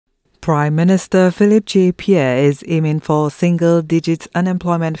Prime Minister Philip J. Pierre is aiming for single-digit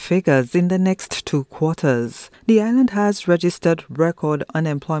unemployment figures in the next 2 quarters. The island has registered record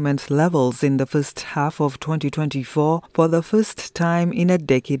unemployment levels in the first half of 2024 for the first time in a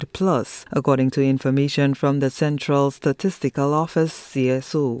decade plus, according to information from the Central Statistical Office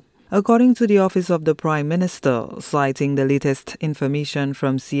 (CSO). According to the Office of the Prime Minister, citing the latest information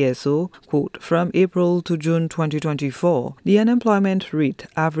from CSO, quote, from April to June 2024, the unemployment rate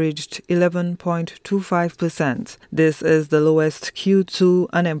averaged 11.25%. This is the lowest Q2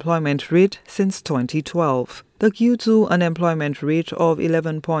 unemployment rate since 2012. The Q2 unemployment rate of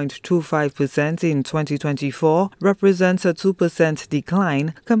 11.25% in 2024 represents a 2%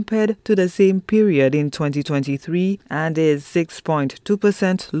 decline compared to the same period in 2023 and is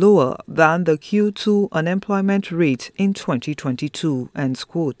 6.2% lower than the Q2 unemployment rate in 2022, end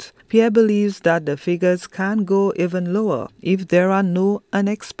quote. Pierre believes that the figures can go even lower if there are no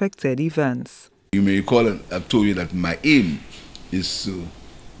unexpected events. You may recall I've told you that my aim is to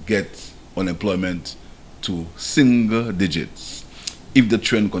get unemployment to single digits. If the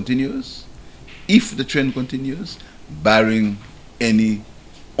trend continues, barring any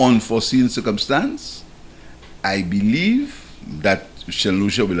unforeseen circumstance, I believe that St.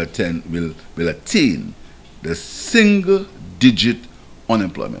 Lucia will attain the single digit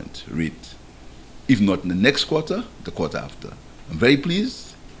unemployment rate. If not in the next quarter, the quarter after. I'm very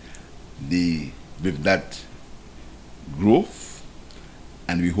pleased with that growth,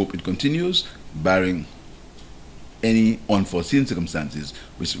 and we hope it continues, barring any unforeseen circumstances,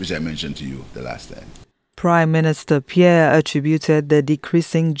 which I mentioned to you the last time. Prime Minister Pierre attributed the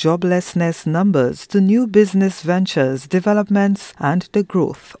decreasing joblessness numbers to new business ventures, developments, and the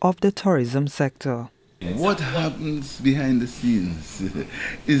growth of the tourism sector. What happens behind the scenes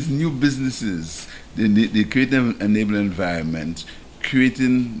is new businesses. They create an enabling environment,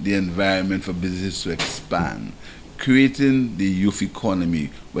 creating the environment for businesses to expand, creating the youth economy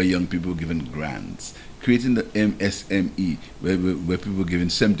where young people are given grants, creating the MSME where people are given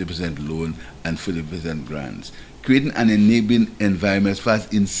 70% loan and 40% grants, creating an enabling environment as far as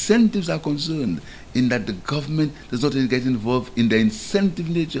incentives are concerned, in that the government does not get involved in the incentive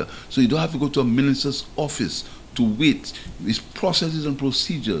nature. So you don't have to go to a minister's office to wait. These processes and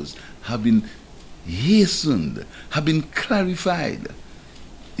procedures have been hastened, have been clarified.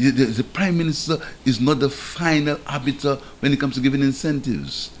 The Prime Minister is not the final arbiter when it comes to giving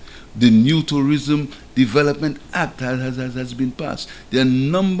incentives. The new Tourism Development Act has been passed. There are a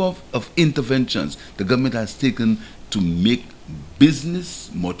number of interventions the government has taken to make business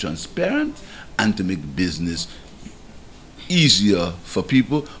more transparent and to make business easier for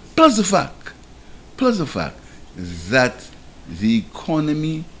people. Plus the fact that the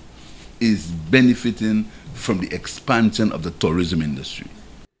economy is benefiting from the expansion of the tourism industry.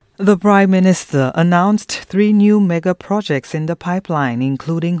 The Prime Minister announced 3 new mega projects in the pipeline,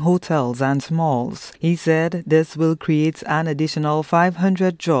 including hotels and malls. He said this will create an additional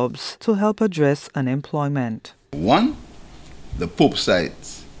 500 jobs to help address unemployment. 1, the Pope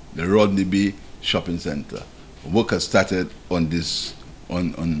site, the Rodney Bay Shopping Center. Work has started on this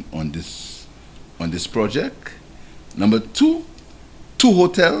project. Number 2, 2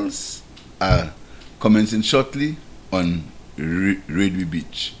 hotels are commencing shortly on Redwood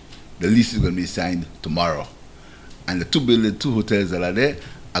Beach. The lease is going to be signed tomorrow, and the 2 hotels that are there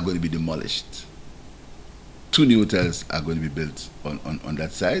are going to be demolished. 2 new hotels are going to be built on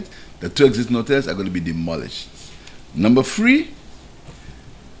that site. The 2 existing hotels are going to be demolished. Number 3,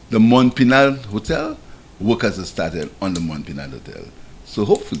 the Mont Pinal Hotel. Workers have started on the Mont Pinal Hotel. So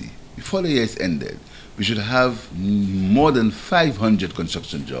hopefully, before the year is ended, we should have more than 500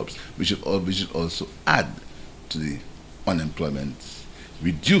 construction jobs. We should also add to the unemployment,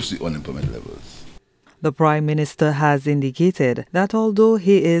 reduce the unemployment levels. The Prime Minister has indicated that although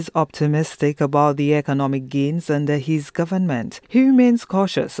he is optimistic about the economic gains under his government, he remains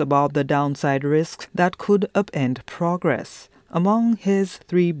cautious about the downside risks that could upend progress. Among his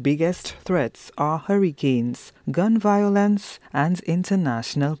 3 biggest threats are hurricanes, gun violence, and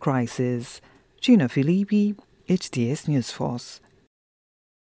international crisis. Gina Filippi, HDS News Force.